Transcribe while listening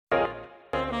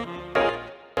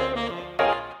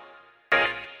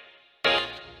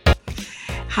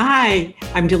Hi,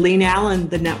 I'm Delene Allen,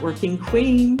 the networking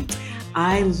queen.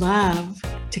 I love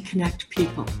to connect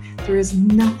people. There is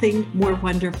nothing more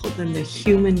wonderful than the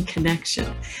human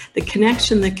connection, the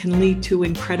connection that can lead to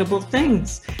incredible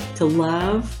things, to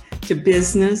love, to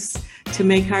business, to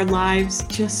make our lives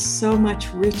just so much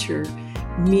richer,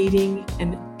 meeting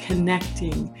and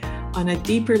connecting on a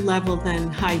deeper level than,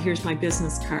 hi, here's my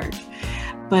business card.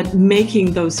 But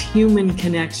making those human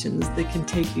connections that can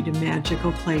take you to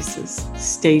magical places.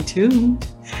 Stay tuned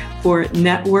for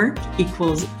Network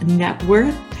Equals Net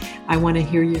Worth. I want to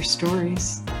hear your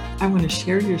stories. I want to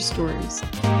share your stories.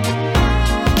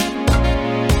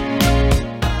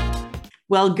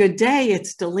 Well, good day.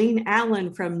 It's Delene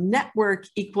Allen from Network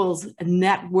Equals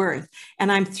Net Worth. And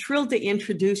I'm thrilled to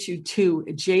introduce you to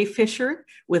Jay Fisher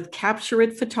with Capture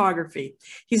It Photography.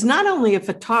 He's not only a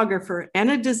photographer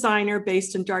and a designer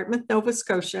based in Dartmouth, Nova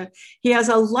Scotia, he has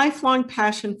a lifelong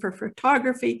passion for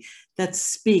photography that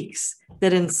speaks,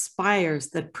 that inspires,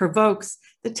 that provokes,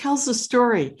 that tells a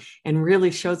story and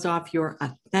really shows off your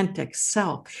authentic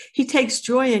self. He takes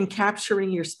joy in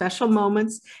capturing your special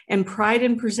moments and pride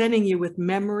in presenting you with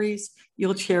memories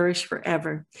you'll cherish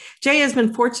forever. Jay has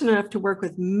been fortunate enough to work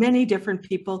with many different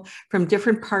people from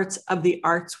different parts of the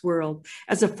arts world.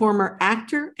 As a former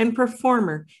actor and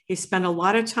performer, he spent a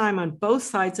lot of time on both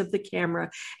sides of the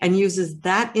camera and uses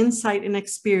that insight and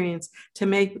experience to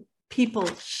make people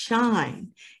shine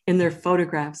in their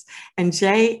photographs. And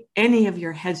Jay, any of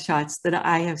your headshots that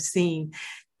I have seen,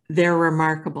 they're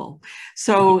remarkable.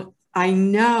 So I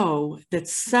know that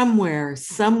somewhere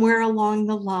along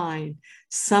the line,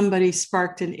 somebody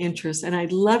sparked an interest. And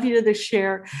I'd love you to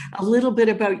share a little bit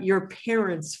about your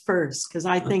parents first, because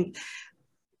I think,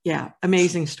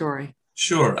 amazing story.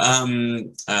 Sure.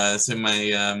 So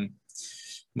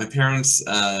my parents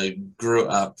grew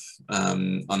up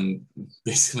on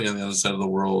basically on the other side of the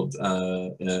world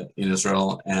in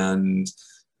Israel, and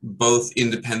both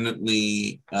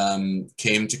independently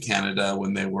came to Canada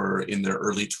when they were in their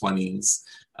early 20s,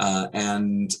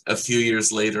 and a few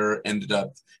years later ended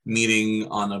up meeting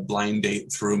on a blind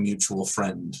date through a mutual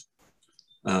friend,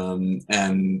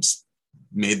 and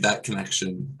made that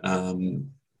connection. And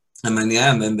then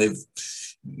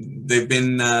they've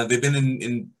been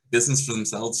in business for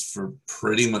themselves for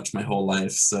pretty much my whole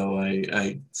life. So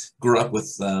I grew up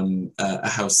with a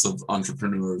house of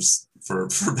entrepreneurs, for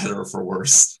better or for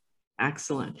worse.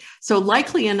 Excellent. So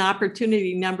likely an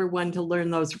opportunity, number one, to learn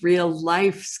those real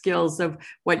life skills of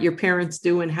what your parents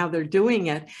do and how they're doing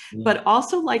it, but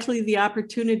also likely the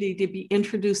opportunity to be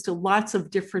introduced to lots of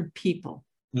different people.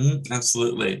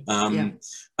 Absolutely.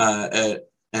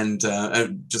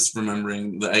 Just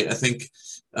remembering that I think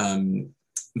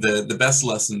the best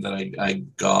lesson that I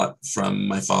got from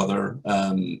my father,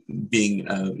 being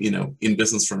in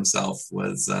business for himself,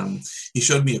 was he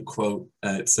showed me a quote.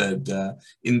 It said,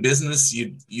 "In business,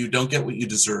 you don't get what you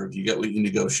deserve; you get what you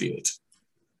negotiate."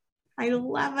 I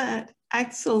love it.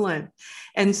 Excellent.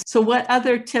 And so what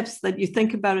other tips that you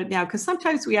think about it now? Because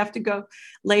sometimes we have to go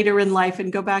later in life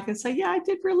and go back and say, yeah, I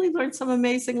did really learn some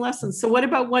amazing lessons. So what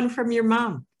about one from your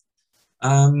mom?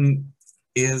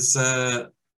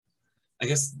 I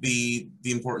guess the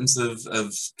importance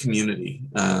of community,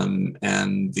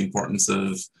 and the importance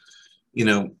of,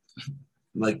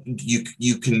 like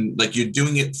you can, like, you're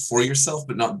doing it for yourself,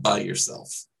 but not by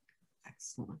yourself.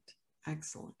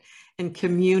 Excellent. And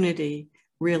community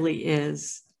really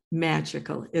is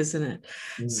magical, isn't it?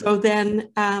 So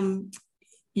then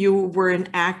you were an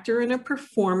actor and a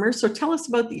performer. So tell us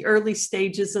about the early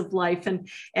stages of life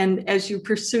and as you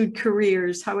pursued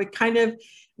careers, how it kind of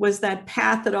was that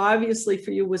path that obviously for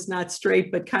you was not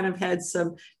straight, but kind of had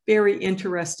some very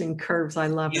interesting curves. I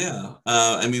love it. Yeah.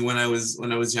 I mean, when I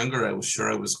was younger, I was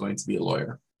sure I was going to be a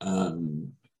lawyer.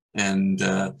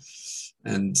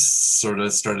 And sort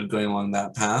of started going along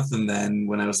that path. And then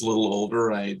when I was a little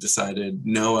older, I decided,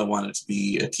 no, I wanted to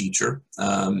be a teacher.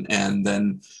 And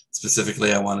then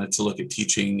specifically, I wanted to look at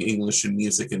teaching English and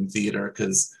music and theater,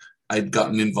 because I'd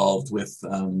gotten involved with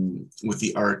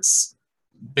the arts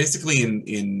basically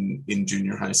in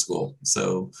junior high school.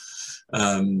 So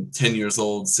 10 years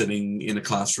old, sitting in a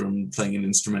classroom playing an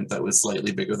instrument that was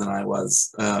slightly bigger than I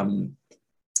was.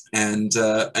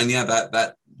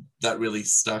 That really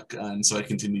stuck, and so I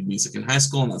continued music in high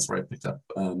school, and that's where I picked up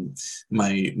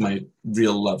my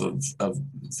real love of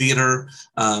theater,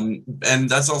 and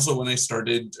that's also when I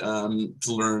started to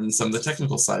learn some of the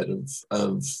technical side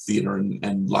of theater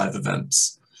and live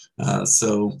events.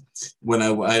 So when I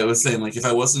was saying, like, if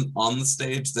I wasn't on the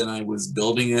stage, then I was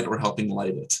building it or helping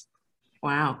light it.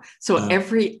 Wow! So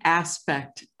every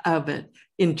aspect of it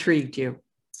intrigued you.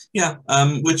 Yeah,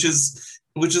 which is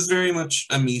which is very much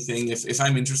a me thing. If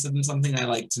I'm interested in something, I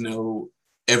like to know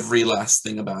every last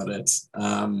thing about it,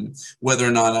 whether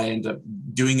or not I end up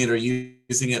doing it or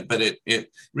using it, but it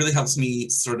really helps me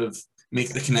sort of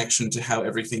make the connection to how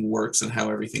everything works and how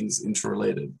everything's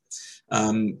interrelated.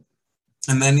 And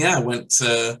then, yeah, I went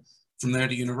from there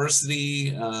to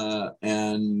university,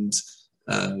 and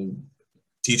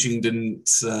teaching didn't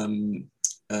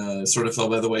sort of fell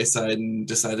by the wayside, and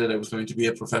decided I was going to be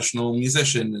a professional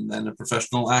musician and then a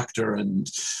professional actor, and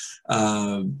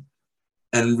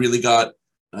really got,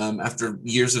 after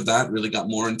years of that, really got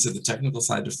more into the technical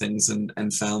side of things,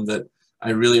 and found that I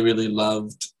really, really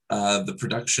loved the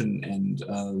production end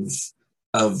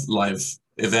of live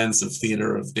events, of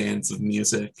theater, of dance, of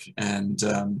music, and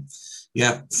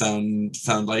yeah,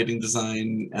 found lighting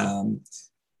design,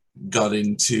 got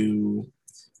into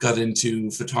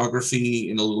photography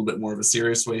in a little bit more of a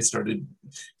serious way. Started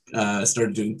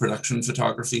doing production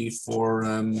photography for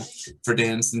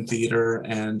dance and theater,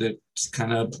 and it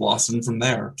kind of blossomed from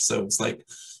there. So it's like,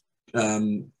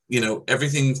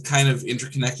 everything's kind of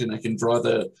interconnected, and I can draw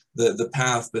the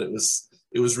path, but it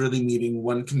was really meeting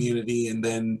one community, and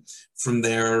then from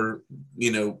there,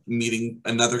 meeting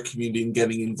another community and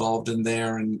getting involved in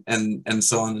there, and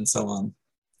so on and so on.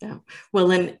 Yeah.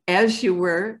 Well, and as you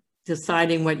were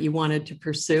deciding what you wanted to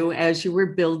pursue, as you were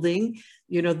building,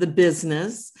 the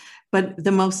business, but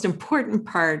the most important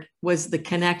part was the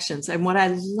connections. And what I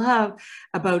love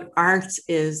about arts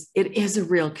is it is a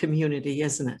real community,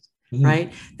 isn't it? Mm-hmm.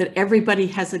 Right? That everybody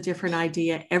has a different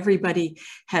idea. Everybody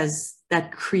has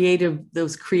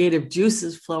those creative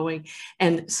juices flowing.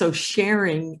 And so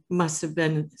sharing must have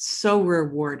been so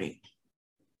rewarding.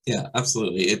 Yeah,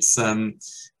 absolutely. It's it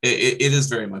is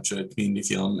very much a community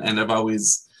feel, and I've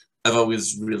always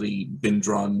really been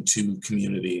drawn to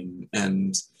community,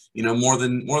 and more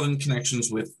than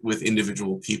connections with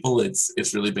individual people.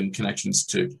 It's really been connections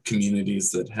to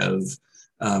communities that have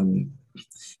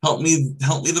helped me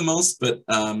the most, but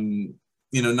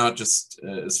not just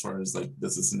as far as like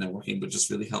business and networking, but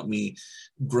just really helped me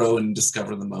grow and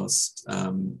discover the most,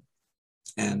 and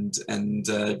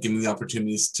give me the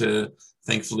opportunities to,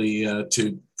 thankfully,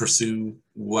 to pursue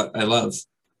what I love.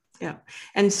 Yeah.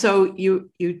 And so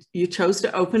you chose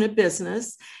to open a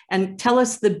business, and tell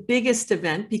us the biggest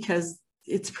event, because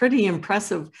it's pretty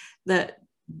impressive that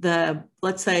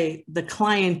let's say the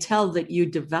clientele that you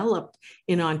developed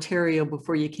in Ontario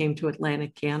before you came to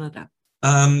Atlantic Canada.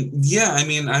 Yeah, I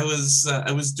mean, I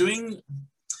was doing,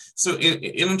 so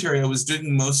in Ontario, I was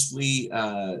doing mostly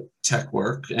tech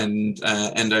work, and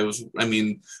I was,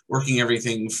 working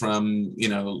everything from,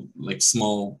 like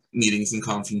small meetings and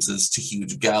conferences to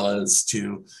huge galas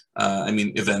to,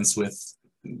 events with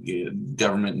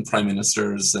government and prime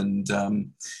ministers, and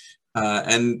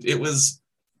it was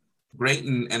great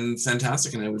and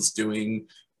fantastic. And I was doing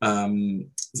a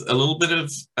little bit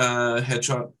of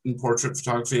headshot and portrait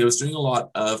photography. I was doing a lot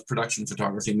of production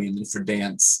photography, mainly for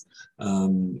dance,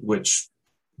 which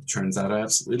turns out I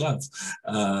absolutely love.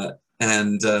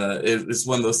 It was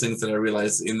one of those things that I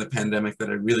realized in the pandemic that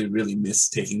I really, really miss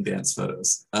taking dance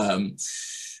photos. Yeah,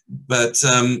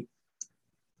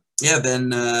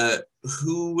 then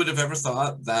who would have ever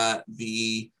thought that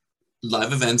the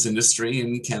live events industry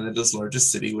in Canada's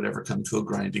largest city would ever come to a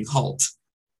grinding halt?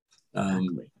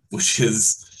 Which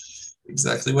is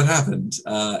exactly what happened,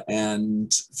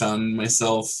 and found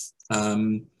myself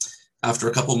after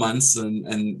a couple months, and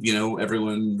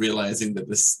everyone realizing that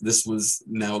this was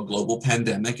now a global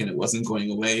pandemic and it wasn't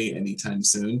going away anytime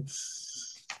soon.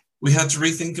 We had to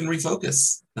rethink and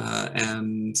refocus,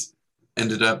 and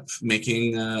ended up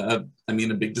making a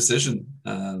big decision.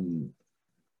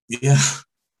 Yeah.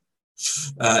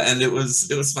 And it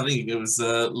was funny. It was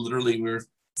literally, we were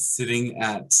sitting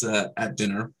at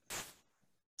dinner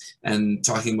and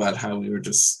talking about how we were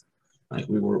just like,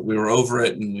 we were over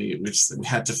it, and we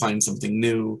had to find something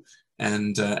new.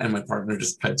 And my partner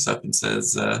just pipes up and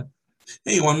says,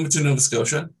 "Hey, you want to move to Nova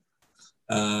Scotia?"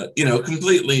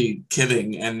 Completely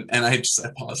kidding. And I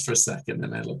paused for a second,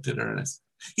 and I looked at her and I said,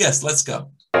 "Yes, let's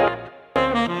go."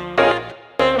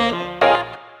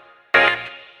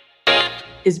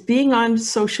 Is being on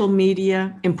social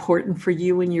media important for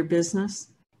you and your business?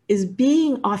 Is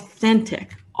being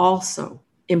authentic also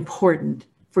important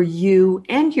for you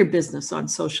and your business on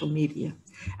social media?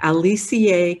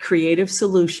 Alicia Creative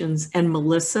Solutions and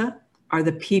Melissa are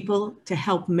the people to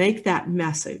help make that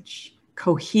message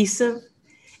cohesive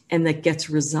and that gets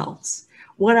results.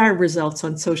 What are results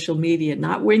on social media?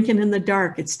 Not winking in the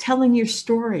dark. It's telling your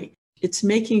story. It's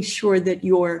making sure that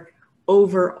your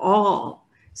overall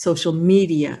social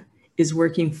media is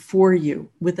working for you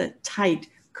with a tight,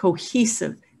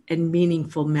 cohesive, and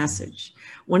meaningful message.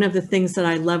 One of the things that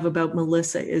I love about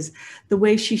Melissa is the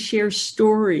way she shares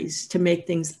stories to make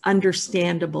things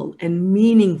understandable and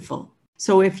meaningful.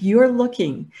 So if you're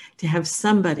looking to have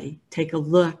somebody take a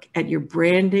look at your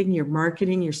branding, your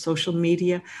marketing, your social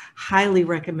media, highly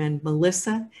recommend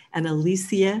Melissa and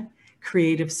Alicia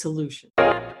Creative Solutions.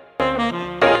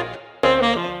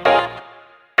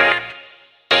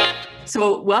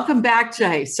 So welcome back,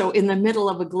 Jay. So in the middle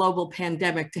of a global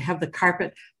pandemic, to have the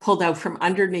carpet pulled out from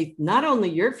underneath not only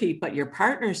your feet, but your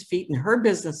partner's feet and her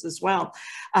business as well.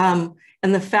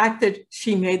 And the fact that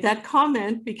she made that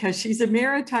comment because she's a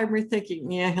maritimer thinking,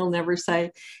 yeah, he'll never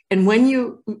say. And when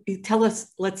you tell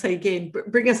us, let's say again,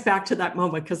 bring us back to that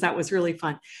moment, because that was really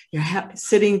fun. You're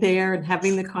sitting there and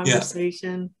having the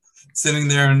conversation. Yeah. Sitting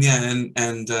there and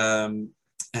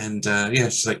yeah,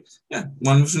 she's like, yeah,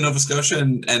 want to move to Nova Scotia,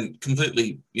 and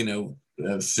completely,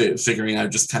 figuring out,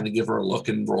 just kind of give her a look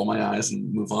and roll my eyes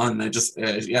and move on. And I just,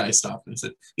 I stopped and I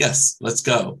said, yes, let's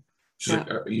go. She's like,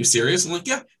 are you serious? I'm like,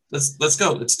 yeah, let's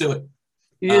go. Let's do it.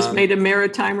 You just made a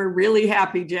maritimer really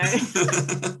happy, Jay.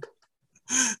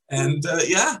 And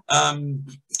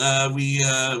we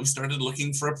started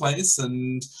looking for a place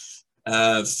and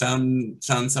found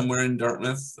somewhere in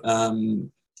Dartmouth.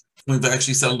 We've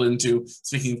actually settled into,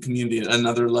 speaking of community,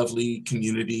 another lovely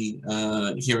community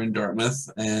here in Dartmouth.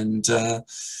 And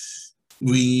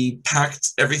we packed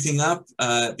everything up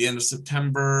at the end of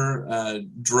September,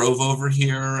 drove over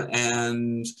here,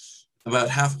 and about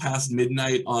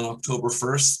midnight on October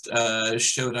 1st,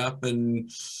 showed up and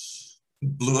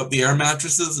blew up the air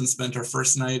mattresses and spent our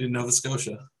first night in Nova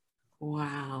Scotia.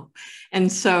 Wow.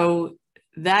 And so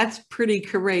that's pretty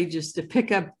courageous to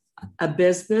pick up a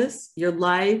business, your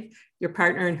life, your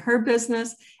partner and her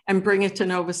business, and bring it to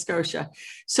Nova Scotia.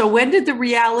 So when did the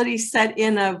reality set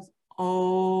in of,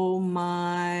 oh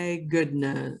my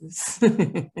goodness?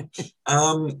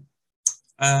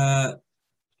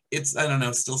 It's, I don't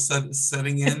know, still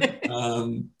setting in.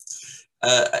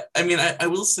 I mean, I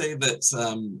will say that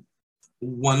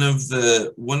one of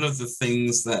the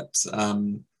things that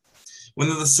one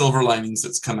of the silver linings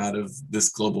that's come out of this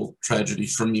global tragedy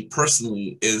for me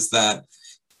personally is that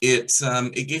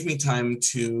it gave me time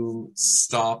to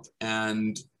stop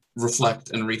and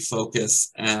reflect and refocus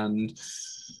and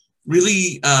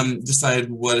really decide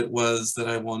what it was that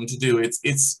I wanted to do.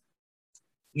 It's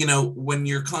when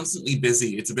you're constantly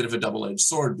busy, it's a bit of a double-edged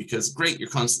sword, because great, you're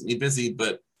constantly busy,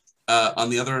 but on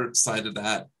the other side of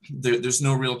that, there's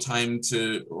no real time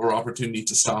or opportunity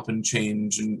to stop and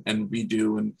change and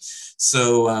redo. And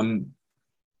so in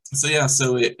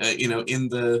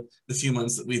the few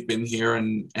months that we've been here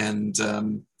and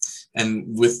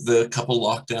with the couple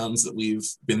lockdowns that we've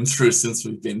been through since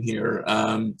we've been here,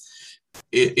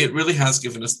 it really has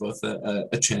given us both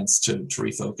a chance to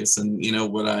refocus. And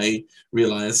what I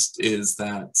realized is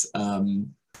that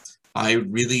I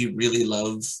really, really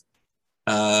love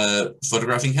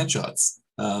photographing headshots.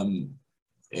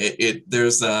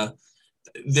 There's the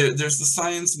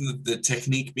science and the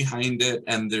technique behind it,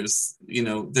 and there's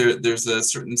a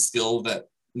certain skill that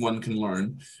one can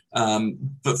learn.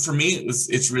 But for me,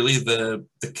 it's really the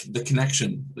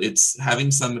connection. It's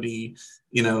having somebody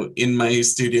in my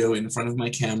studio in front of my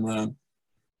camera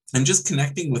and just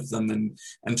connecting with them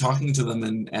and talking to them,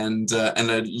 and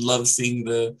I love seeing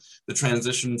the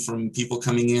transition from people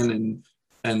coming in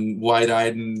and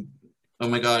wide-eyed and, oh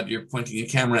my God, you're pointing a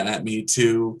camera at me,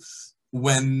 to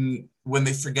when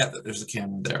they forget that there's a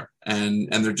camera there and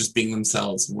they're just being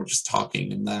themselves and we're just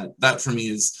talking. And that for me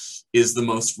is the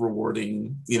most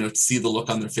rewarding, to see the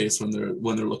look on their face when they're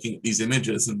looking at these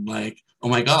images and like, oh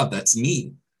my God, that's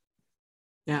me.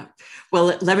 Yeah.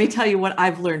 Well, let me tell you what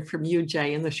I've learned from you,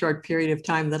 Jay, in the short period of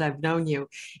time that I've known you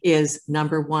is,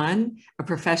 number one, a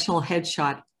professional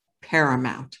headshot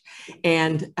paramount.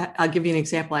 And I'll give you an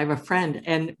example. I have a friend,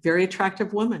 and very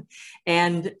attractive woman,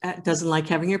 and doesn't like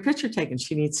having her picture taken.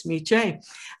 She needs to meet Jay.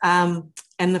 And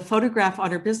the photograph on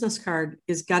her business card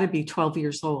is got to be 12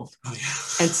 years old. Oh,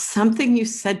 yeah. And something you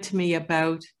said to me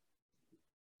about,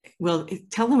 well,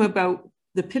 tell them about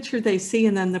the picture they see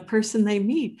and then the person they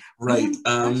meet. Right.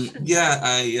 I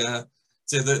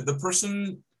say the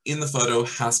person in the photo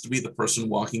has to be the person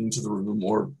walking into the room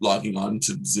or logging on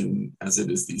to Zoom, as it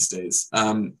is these days.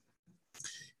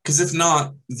 Because if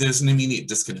not, there's an immediate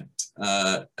disconnect.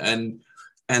 I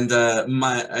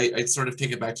sort of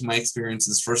take it back to my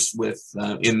experiences first with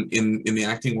in the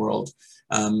acting world.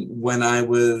 When I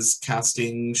was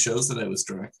casting shows that I was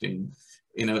directing,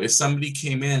 if somebody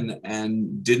came in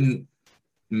and didn't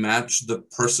match the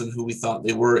person who we thought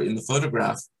they were in the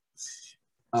photograph,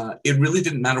 it really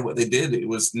didn't matter what they did. It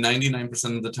was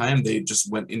 99% of the time they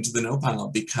just went into the no pile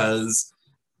because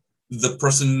the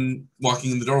person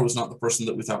walking in the door was not the person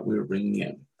that we thought we were bringing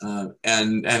in.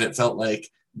 And it felt like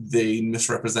they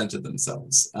misrepresented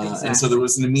themselves. Exactly. And so there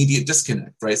was an immediate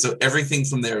disconnect, right? So everything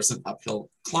from there is an uphill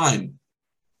climb.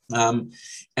 Yeah,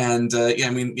 I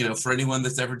mean, you know, for anyone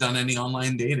that's ever done any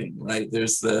online dating, right?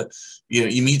 There's the, you know,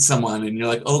 you meet someone and you're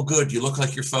like, oh, good, you look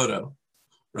like your photo,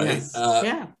 right? Yes.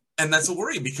 Yeah. And that's a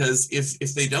worry because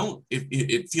if they don't,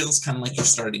 it feels kind of like you're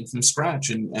starting from scratch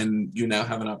and you now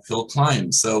have an uphill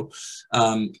climb. So,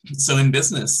 so in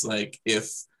business, like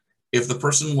if the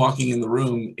person walking in the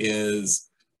room is,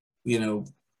 you know,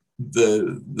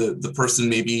 the person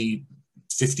maybe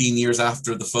 15 years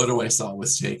after the photo I saw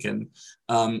was taken,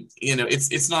 you know,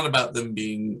 it's not about them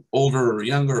being older or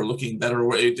younger or looking better.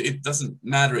 It doesn't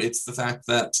matter. It's the fact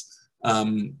that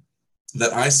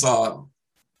that I saw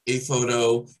a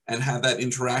photo and had that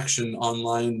interaction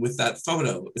online with that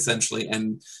photo essentially,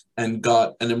 and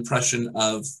got an impression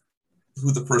of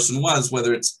who the person was,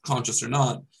 whether it's conscious or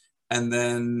not. And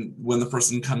then when the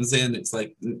person comes in, it's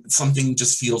like something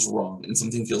just feels wrong and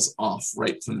something feels off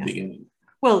right from the beginning.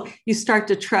 Well, you start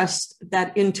to trust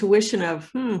that intuition of,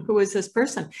 who is this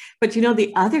person? But you know,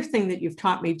 the other thing that you've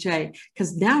taught me, Jay,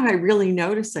 because now I really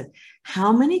notice it,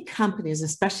 how many companies,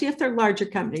 especially if they're larger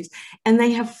companies, and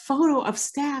they have photo of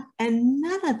staff and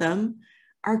none of them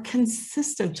are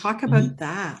consistent. Talk about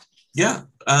that. Yeah.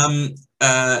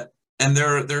 And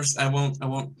there's I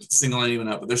won't single anyone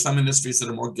out, but there's some industries that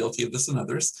are more guilty of this than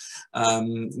others.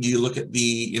 You look at the,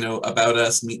 you know, About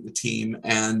Us, Meet the Team,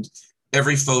 and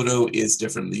every photo is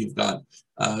different. You've got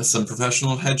some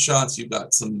professional headshots, you've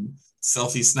got some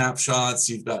selfie snapshots,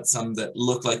 you've got some that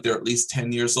look like they're at least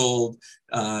 10 years old,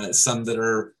 some that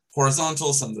are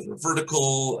horizontal, some that are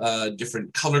vertical,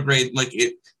 different color grade. Like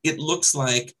it looks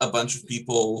like a bunch of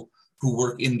people who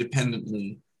work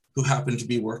independently who happen to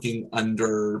be working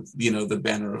under, you know, the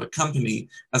banner of a company,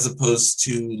 as opposed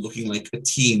to looking like a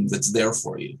team that's there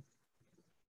for you.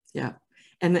 Yeah.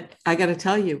 And I got to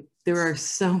tell you, there are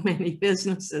so many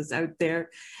businesses out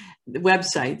there,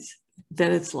 websites,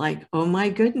 that it's like, oh my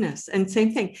goodness. And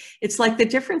same thing. It's like the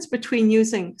difference between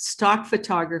using stock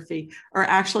photography or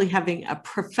actually having a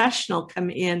professional come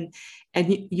in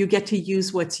and you get to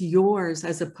use what's yours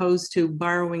as opposed to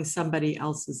borrowing somebody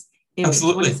else's image.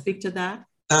 Absolutely. You want to speak to that?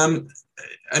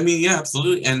 I mean, yeah,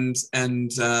 absolutely. And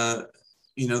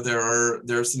you know, there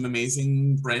are some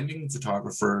amazing branding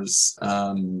photographers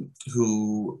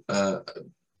who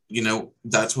you know,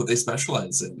 that's what they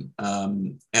specialize in.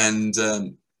 And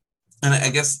I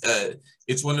guess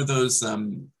it's one of those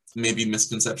maybe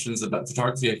misconceptions about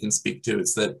photography I can speak to.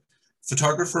 It's that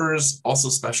photographers also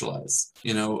specialize.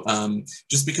 You know,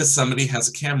 just because somebody has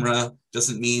a camera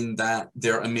doesn't mean that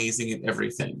they're amazing at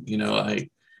everything. You know,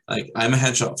 I'm a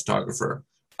headshot photographer.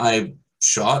 I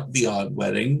shot the odd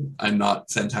wedding. I'm not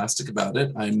fantastic about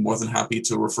it. I'm more than happy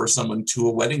to refer someone to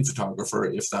a wedding photographer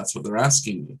if that's what they're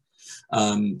asking me.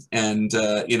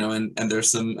 You know, and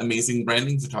there's some amazing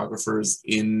branding photographers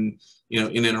in, you know,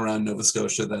 in and around Nova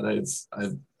Scotia that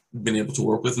I've been able to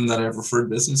work with and that I've referred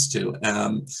business to.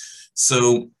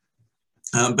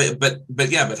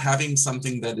 But having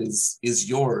something that is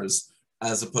yours,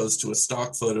 as opposed to a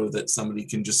stock photo that somebody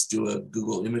can just do a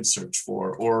Google image search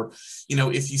for, or, you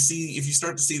know, if you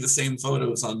start to see the same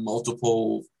photos on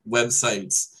multiple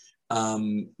websites,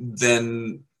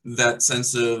 then that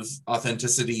sense of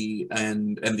authenticity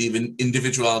and the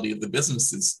individuality of the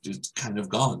business is just kind of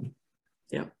gone.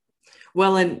 Yeah.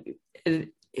 Well, and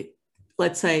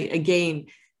let's say again,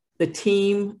 the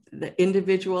team, the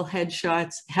individual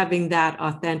headshots, having that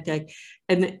authentic,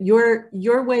 and your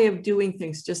way of doing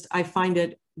things, just, I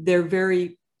find they're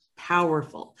very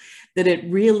powerful, that it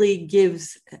really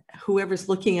gives whoever's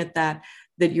looking at that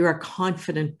you're a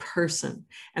confident person.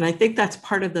 And I think that's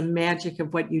part of the magic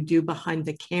of what you do behind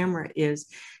the camera, is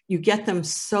you get them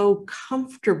so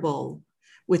comfortable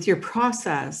with your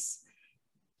process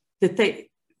that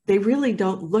they really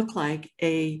don't look like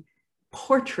a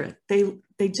portrait.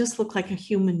 They just look like a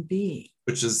human being.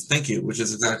 Which is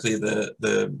exactly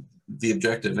the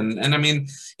objective. And I mean,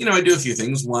 you know, I do a few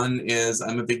things. One is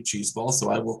I'm a big cheese ball, so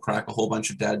I will crack a whole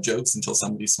bunch of dad jokes until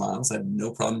somebody smiles. I have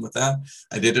no problem with that.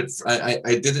 I did it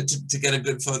to get a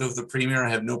good photo of the premiere. I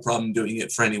have no problem doing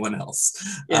it for anyone else.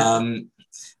 Yeah.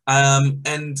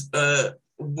 And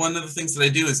one of the things that I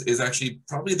do is actually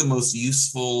probably the most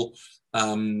useful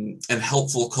and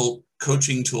helpful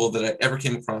coaching tool that I ever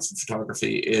came across in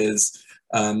photography is,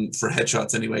 for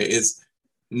headshots anyway, is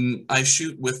I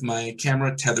shoot with my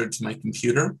camera tethered to my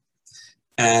computer,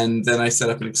 and then I set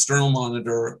up an external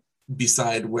monitor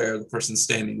beside where the person's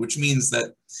standing, which means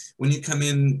that when you come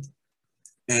in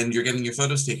and you're getting your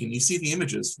photos taken, you see the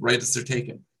images right as they're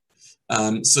taken.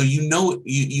 So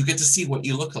you get to see what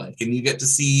you look like, and you get to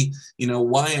see,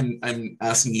 why I'm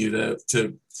asking you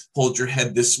to hold your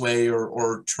head this way,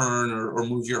 or turn, or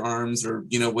move your arms, or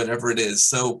whatever it is.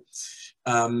 So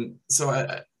I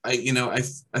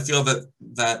feel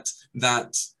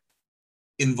that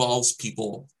involves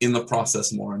people in the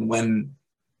process more, and when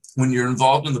you're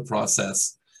involved in the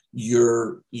process,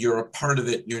 you're a part of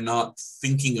it. You're not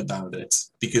thinking about it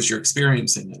because you're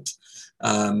experiencing it.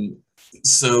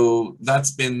 So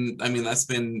that's been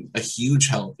a huge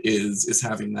help, is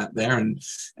having that there, and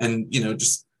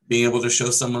just being able to show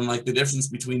someone like the difference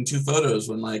between two photos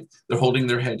when like they're holding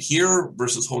their head here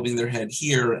versus holding their head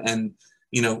here, and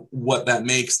what that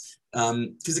makes,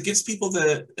 because it gives people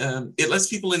it lets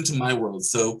people into my world,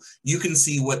 so you can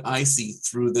see what I see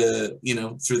through the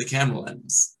camera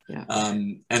lens. Yeah.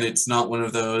 And it's not one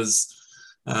of those,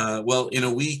 well, in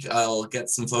a week I'll get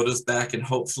some photos back and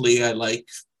hopefully I like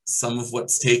some of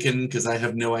what's taken, because I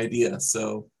have no idea.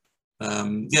 So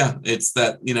yeah, it's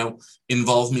that,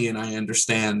 involve me and I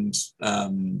understand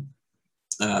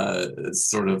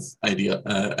sort of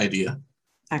idea.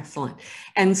 Excellent.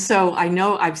 And so I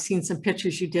know I've seen some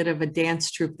pictures you did of a dance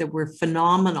troupe that were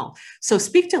phenomenal. So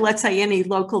speak to, let's say, any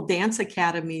local dance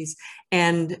academies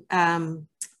and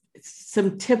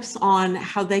some tips on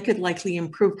how they could likely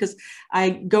improve, because I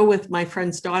go with my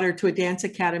friend's daughter to a dance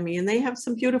academy and they have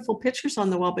some beautiful pictures on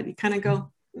the wall, but you kind of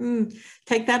go,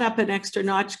 take that up an extra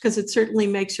notch, because it certainly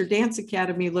makes your dance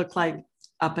academy look like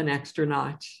up an extra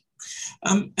notch.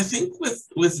 I think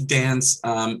with dance,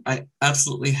 I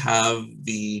absolutely have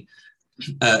the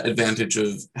advantage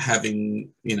of having,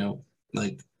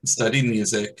 like studied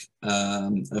music,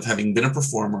 of having been a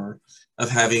performer, of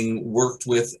having worked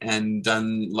with and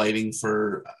done lighting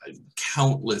for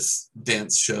countless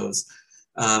dance shows.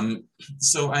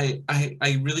 So I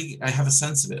have a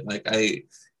sense of it. Like I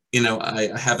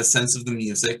have a sense of the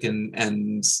music,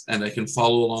 and I can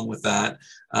follow along with that.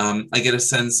 I get a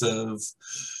sense of,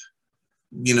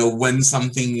 when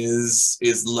something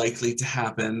is likely to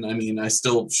happen. I mean, I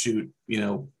still shoot,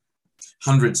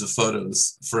 hundreds of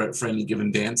photos for any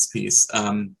given dance piece.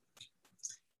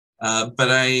 But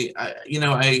I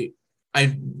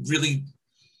really,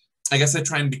 I guess I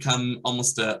try and become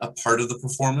almost a part of the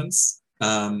performance.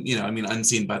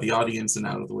 Unseen by the audience and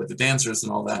out of the way the dancers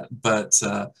and all that. But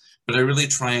I really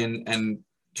try and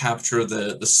capture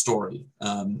the story.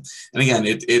 And again,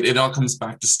 it all comes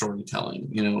back to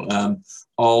storytelling.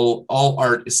 All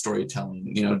art is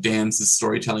storytelling. Dance is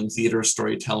storytelling, theater is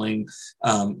storytelling,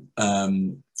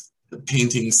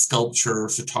 painting, sculpture,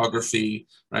 photography,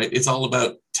 right? It's all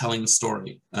about telling a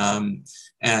story. For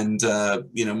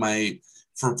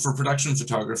production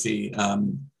photography,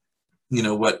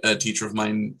 what a teacher of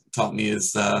mine taught me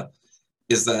is that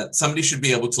somebody should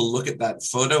be able to look at that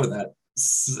photo, at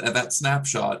that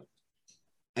snapshot,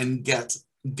 and get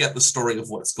the story of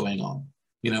what's going on.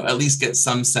 At least get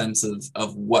some sense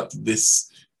of what this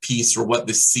piece or what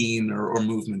this scene or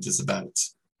movement is about.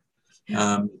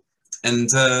 Yeah.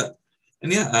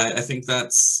 I think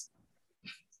that's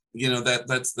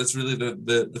that's really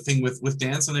the thing with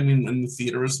dance, and I mean in the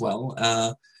theater as well.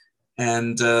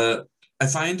 I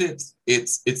find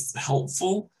it's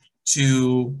helpful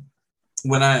to,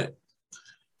 when I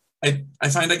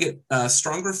find I get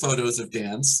stronger photos of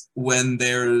dance when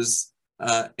there's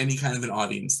any kind of an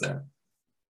audience there,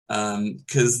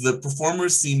 because the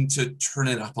performers seem to turn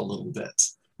it up a little bit,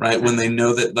 right? When they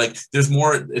know that like there's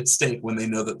more at stake, when they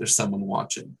know that there's someone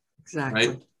watching. Exactly.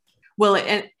 Right? Well,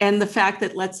 and the fact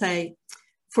that, let's say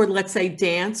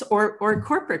dance or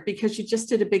corporate, because you just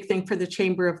did a big thing for the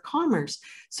Chamber of Commerce.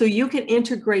 So you can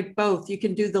integrate both. You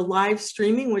can do the live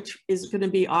streaming, which is going to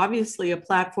be obviously a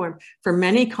platform for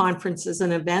many conferences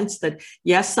and events that,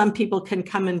 yes, some people can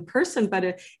come in person,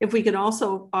 but if we could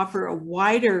also offer a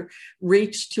wider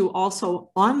reach to also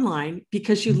online,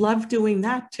 because you love doing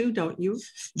that too, don't you?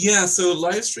 Yeah, so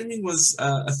live streaming was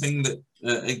a thing that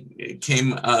it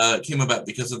came about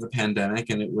because of the pandemic,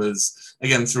 and it was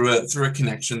again through a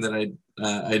connection that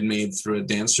I'd made through a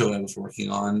dance show I was working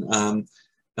on,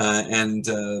 and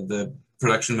the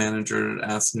production manager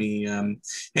asked me,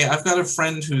 hey, I've got a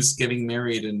friend who's getting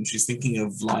married and she's thinking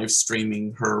of live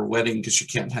streaming her wedding because she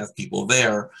can't have people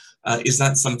there. Is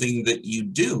that something that you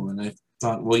do? And I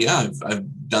thought, well, yeah,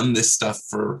 I've done this stuff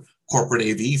for corporate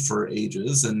AV for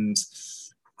ages, and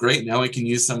great, now I can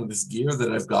use some of this gear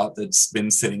that I've got that's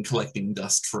been sitting collecting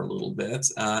dust for a little bit.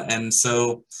 And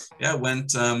so, yeah,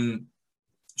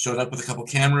 showed up with a couple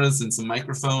cameras and some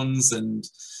microphones, and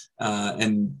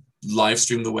live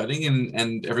stream the wedding,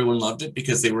 and everyone loved it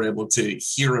because they were able to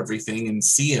hear everything and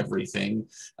see everything,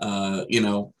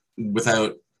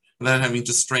 without having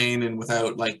to strain, and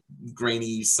without like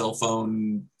grainy cell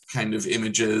phone kind of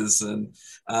images, and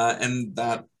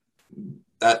that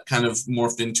kind of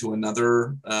morphed into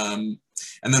another. And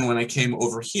then when I came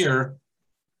over here,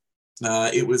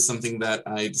 it was something that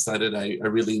I decided I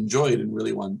really enjoyed and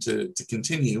really wanted to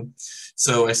continue.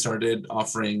 So I started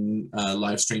offering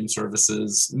live stream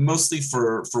services, mostly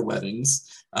for weddings.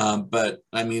 But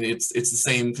I mean, it's the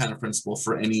same kind of principle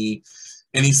for any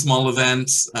small event.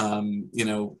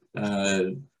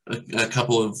 A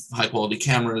couple of high quality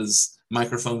cameras,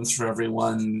 microphones for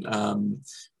everyone.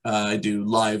 I do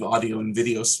live audio and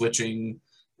video switching,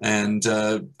 and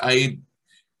I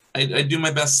do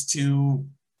my best to,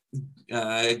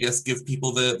 I guess, give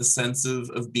people the sense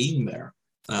of being there,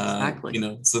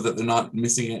 Exactly. so that they're not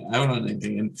missing out on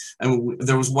anything. And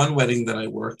there was one wedding that I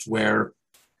worked where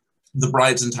the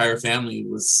bride's entire family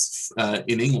was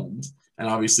in England, and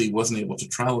obviously wasn't able to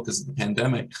travel because of the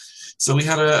pandemic. So we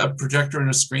had a projector and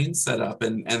a screen set up,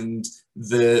 and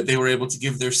they were able to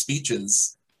give their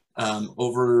speeches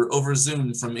over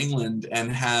Zoom from England,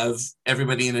 and have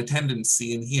everybody in attendance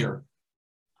see and hear.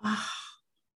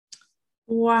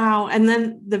 Wow. And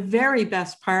then the very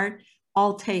best part,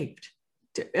 all taped,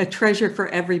 a treasure for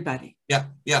everybody. Yeah,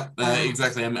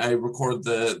 exactly. I record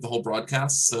the whole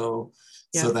broadcast, so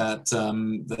that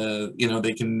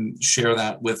they can share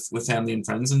that with family and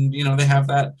friends, and they have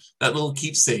that little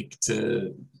keepsake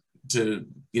to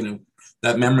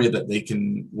that memory that they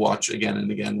can watch again and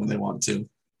again when they want to.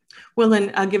 Well,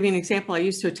 and I'll give you an example. I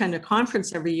used to attend a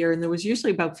conference every year, and there was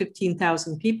usually about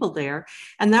 15,000 people there.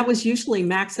 And that was usually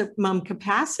maximum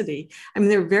capacity. I mean,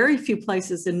 there are very few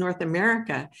places in North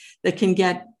America that can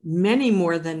get many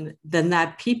more than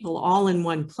that people all in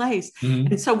one place. Mm-hmm.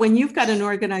 And so when you've got an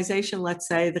organization, let's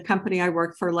say the company I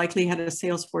work for likely had a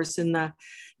sales force in the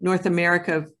North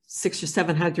America of 600,000 or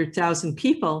 700,000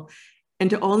 people, and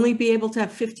to only be able to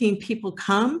have 15 people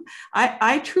come,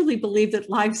 I truly believe that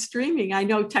live streaming, I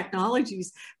know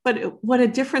technologies, but what a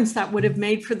difference that would have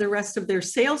made for the rest of their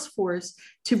sales force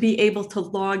to be able to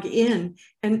log in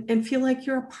and feel like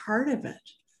you're a part of it.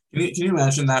 Can you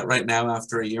imagine that right now,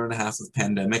 after a year and a half of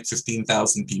pandemic,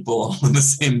 15,000 people all in the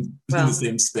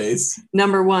same space?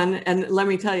 Number one, and let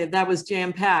me tell you, that was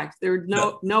jam-packed. There's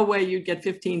no way you'd get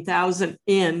 15,000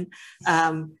 in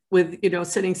with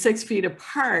sitting 6 feet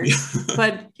apart.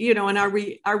 But and are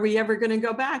we ever going to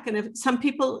go back? And if some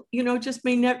people just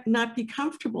may not be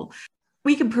comfortable,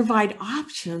 we can provide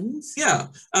options. Yeah,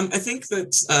 I think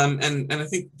that, and I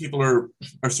think people are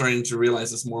starting to realize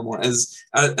this more and more as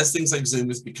things like Zoom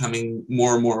is becoming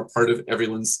more and more a part of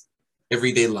everyone's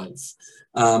everyday life.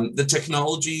 The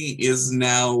technology is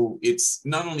now, it's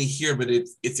not only here, but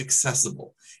it's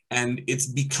accessible, and it's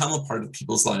become a part of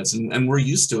people's lives, and we're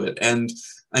used to it. And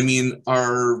I mean,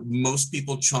 are most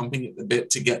people chomping at the bit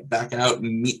to get back out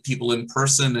and meet people in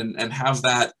person and have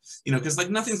that, because like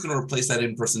nothing's going to replace that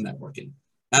in-person networking.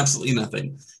 Absolutely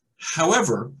nothing.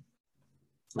 However,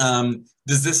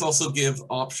 does this also give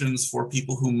options for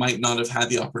people who might not have had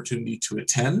the opportunity to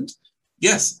attend?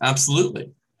 Yes,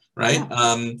 absolutely. Right.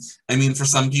 Yeah. I mean, for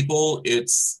some people,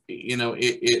 it's,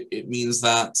 it means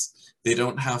that they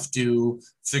don't have to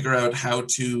figure out how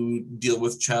to deal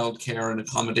with childcare and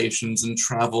accommodations and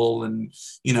travel, and,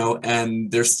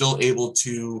 and they're still able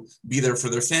to be there for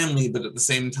their family, but at the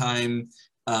same time,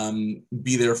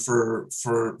 be there for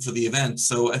the event.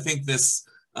 So I think this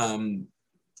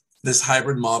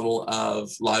hybrid model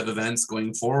of live events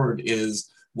going forward is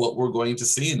what we're going to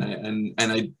see, and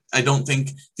I don't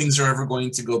think things are ever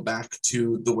going to go back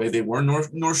to the way they were,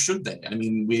 nor should they. I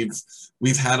mean,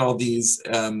 we've had all these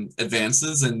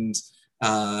advances, and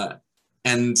I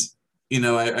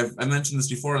mentioned this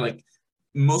before, like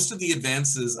most of the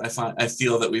advances I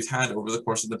feel that we've had over the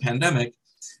course of the pandemic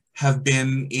have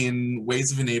been in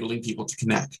ways of enabling people to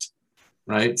connect,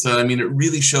 right? So, I mean, it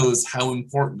really shows how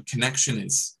important connection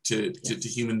is to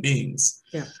human beings.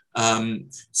 Yeah.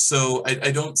 So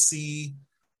I don't see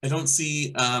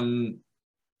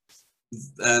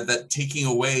that taking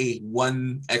away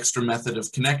one extra method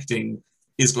of connecting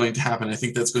is going to happen. I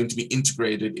think that's going to be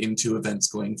integrated into events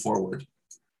going forward.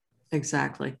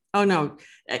 Exactly. Oh, no.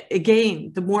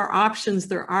 Again, the more options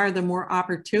there are, the more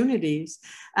opportunities.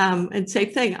 And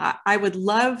same thing, I would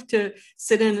love to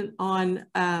sit in on,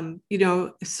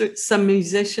 some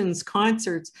musicians'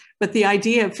 concerts, but the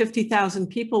idea of 50,000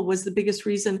 people was the biggest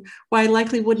reason why I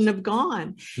likely wouldn't have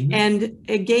gone. Mm-hmm. And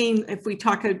again, if we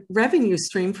talk a revenue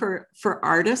stream for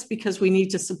artists, because we need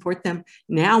to support them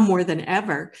now more than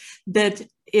ever, that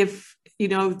if you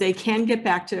know, they can get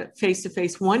back to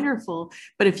face, wonderful.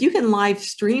 But if you can live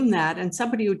stream that, and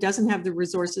somebody who doesn't have the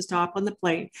resources to hop on the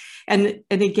plane, and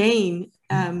again,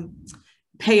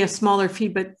 pay a smaller fee,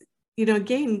 but you know,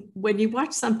 again, when you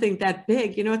watch something that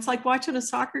big, you know, it's like watching a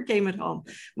soccer game at home.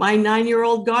 My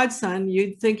 9-year-old godson,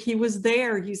 you'd think he was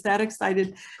there. He's that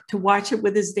excited to watch it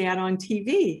with his dad on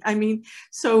TV. I mean,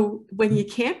 so when you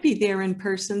can't be there in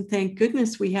person, thank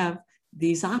goodness we have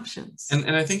these options.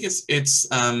 And I think it's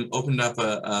opened up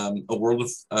a world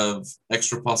of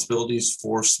extra possibilities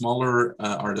for smaller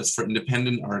artists, for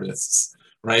independent artists,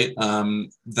 right?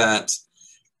 That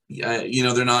you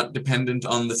know, they're not dependent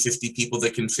on the 50 people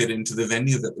that can fit into the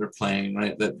venue that they're playing,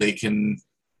 right? That they can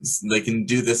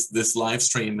do this live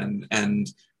stream, and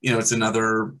you know, it's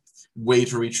another way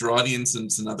to reach your audience, and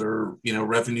it's another, you know,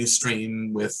 revenue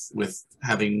stream with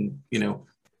having, you know,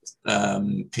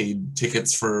 paid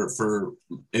tickets for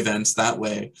events that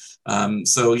way.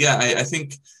 So yeah, I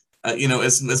think you know,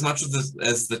 as much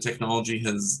as the technology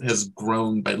has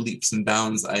grown by leaps and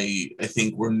bounds, I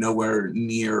think we're nowhere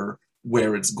near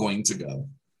where it's going to go.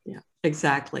 Yeah,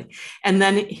 exactly. And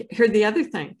then here's the other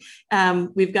thing.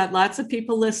 We've got lots of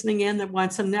people listening in that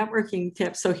want some networking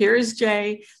tips. So here's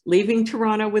Jay leaving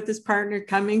Toronto with his partner,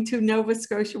 coming to Nova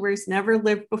Scotia where he's never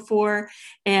lived before.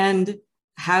 And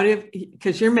how to,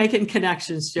 because you're making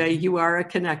connections, Jay, you are a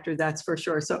connector, that's for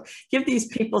sure. So give these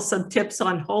people some tips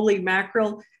on holy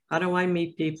mackerel. How do I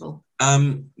meet people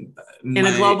in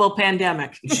a global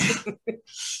pandemic?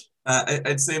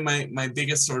 I'd say my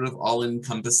biggest sort of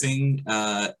all-encompassing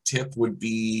tip would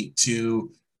be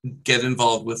to get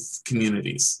involved with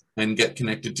communities and get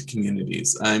connected to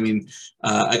communities. I mean,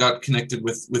 I got connected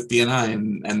with BNI,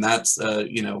 and that's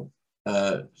you know,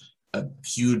 a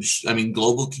huge, I mean,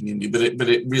 global community, but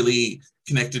it really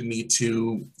connected me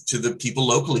to the people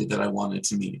locally that I wanted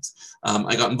to meet.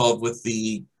 I got involved with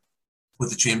the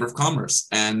Chamber of Commerce,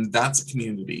 and that's a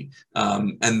community,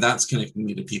 and that's connecting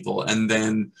me to people. And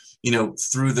then, you know,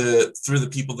 through the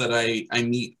people that I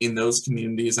meet in those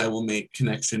communities, I will make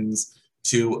connections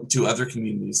to other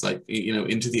communities, like, you know,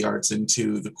 into the arts,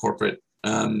 into the corporate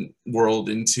world,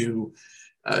 into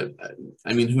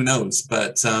I mean, who knows?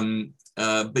 But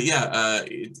yeah,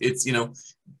 it's, you know,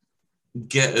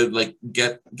 get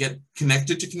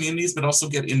connected to communities, but also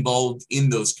get involved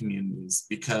in those communities,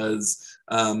 because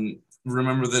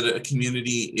remember that a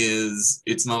community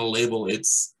it's not a label,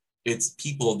 it's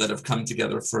people that have come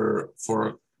together for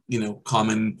you know,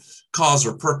 common cause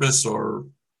or purpose, or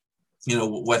you know,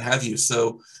 what have you.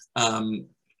 So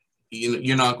you know,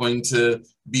 you're not going to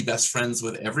be best friends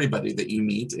with everybody that you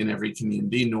meet in every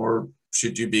community, nor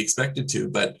should you be expected to,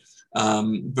 but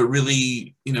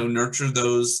really, you know, nurture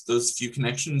those few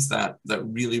connections that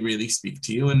really speak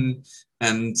to you,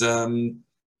 and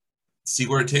see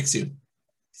where it takes you.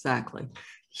 Exactly.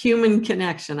 Human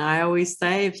connection. I always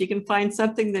say, if you can find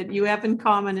something that you have in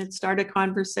common and start a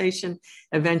conversation,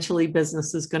 eventually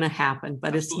business is going to happen.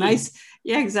 But Absolutely. It's nice,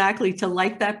 yeah, exactly, to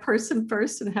like that person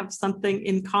first and have something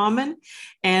in common.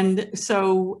 And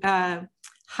so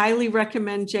highly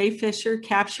recommend Jay Fisher,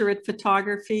 Capture It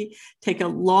Photography. Take a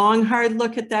long, hard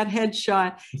look at that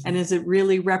headshot, and is it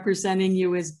really representing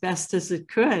you as best as it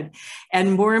could?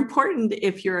 And more important,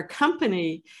 if you're a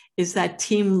company, is that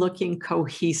team looking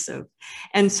cohesive?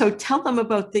 And so tell them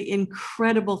about the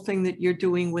incredible thing that you're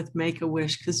doing with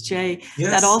Make-A-Wish, because Jay,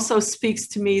 yes, that also speaks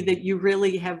to me that you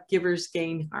really have givers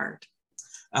gain heart.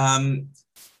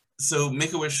 So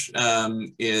Make-A-Wish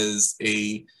is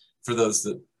for those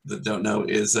that don't know,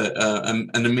 is an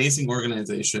amazing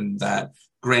organization that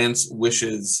grants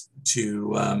wishes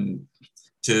to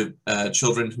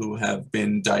children who have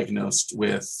been diagnosed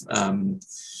with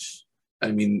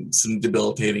I mean, some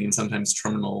debilitating and sometimes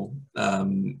terminal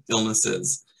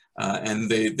illnesses, and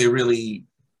they really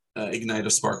ignite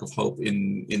a spark of hope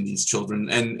in these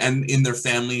children, and in their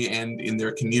family and in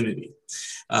their community.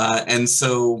 And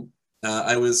so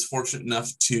I was fortunate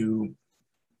enough to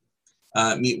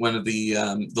meet one of the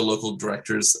local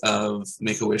directors of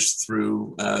Make-A-Wish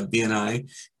through BNI,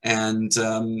 and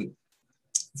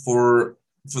for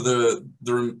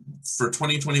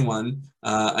 2021,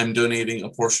 I'm donating a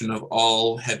portion of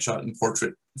all headshot and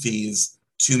portrait fees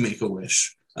to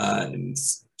Make-A-Wish, and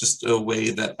it's just a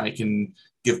way that I can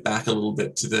give back a little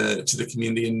bit to the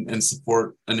community, and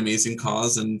support an amazing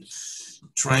cause, and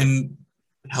try and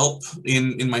help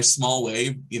in my small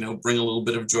way, you know, bring a little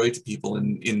bit of joy to people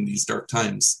in these dark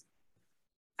times.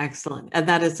 Excellent. And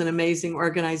that is an amazing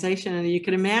organization. And you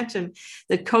can imagine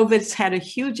that COVID's had a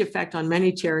huge effect on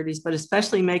many charities, but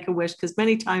especially Make-A-Wish, because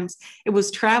many times it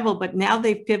was travel, but now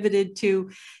they've pivoted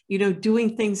to,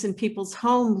 doing things in people's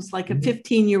homes, like a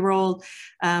 15-year-old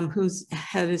who's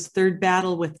had his third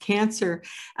battle with cancer.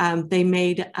 They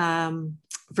made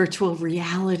virtual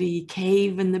reality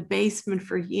cave in the basement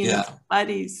for he and his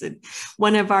buddies. And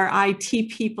one of our IT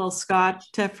people, Scott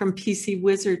from PC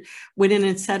Wizard, went in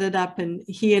and set it up, and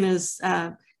he and his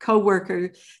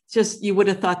co-worker, just, you would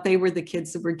have thought they were the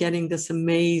kids that were getting this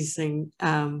amazing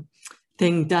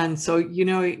thing done. So,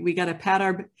 we got to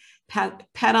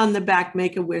pat on the back,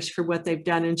 Make-A-Wish for what they've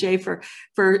done, and Jay for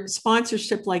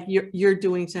sponsorship like you're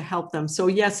doing to help them. So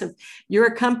yes, if you're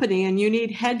a company and you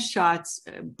need headshots,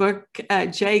 book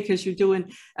Jay, because you're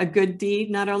doing a good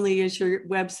deed. Not only is your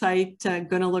website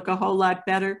going to look a whole lot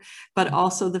better, but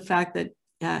also the fact that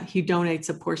he donates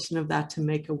a portion of that to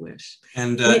Make-A-Wish.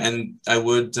 And I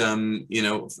would,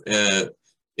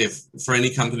 if for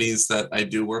any companies that I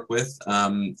do work with,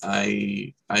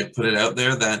 I put it out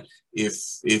there that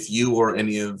if you or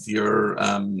any of your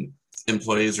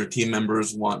employees or team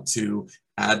members want to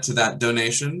add to that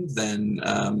donation, then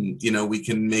we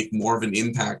can make more of an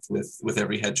impact with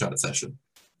every headshot session.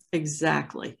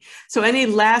 Exactly. So any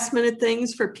last minute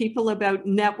things for people about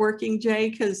networking, Jay?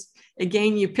 Because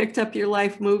again, you picked up your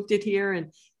life, moved it here,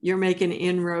 and you're making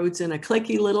inroads in a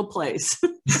cliquey little place.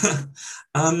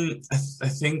 I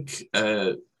think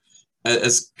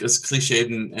as cliched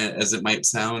and as it might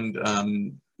sound,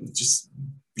 just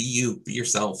be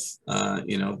yourself.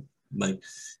 Like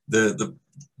the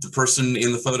person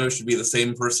in the photo should be the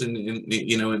same person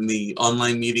in the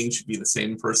online meeting should be the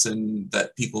same person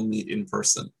that people meet in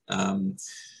person.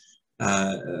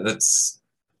 That's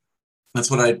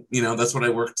what I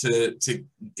work to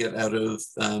get out of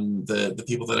the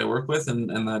people that I work with,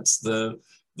 and that's the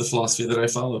philosophy that I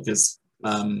follow, because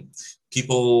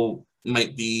people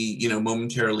might be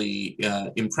momentarily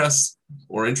impressed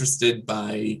or interested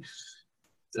by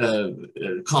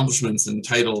accomplishments and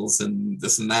titles and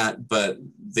this and that, but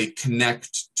they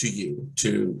connect to you,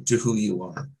 to who you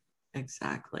are.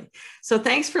 Exactly. So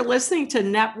thanks for listening to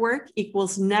Network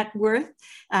Equals Net Worth.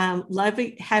 Love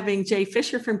having Jay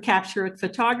Fisher from Capture It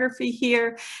Photography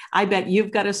here. I bet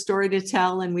you've got a story to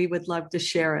tell, and we would love to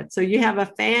share it. So you have a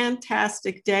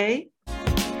fantastic day.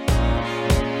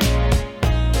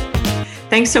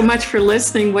 Thanks so much for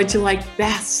listening. What'd you like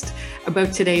best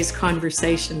about today's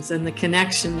conversations and the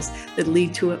connections that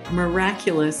lead to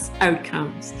miraculous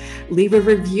outcomes? Leave a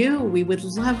review. We would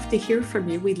love to hear from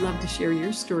you. We'd love to share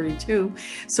your story too.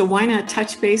 So why not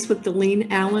touch base with Delene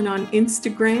Allen on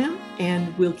Instagram,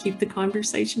 and we'll keep the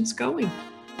conversations going.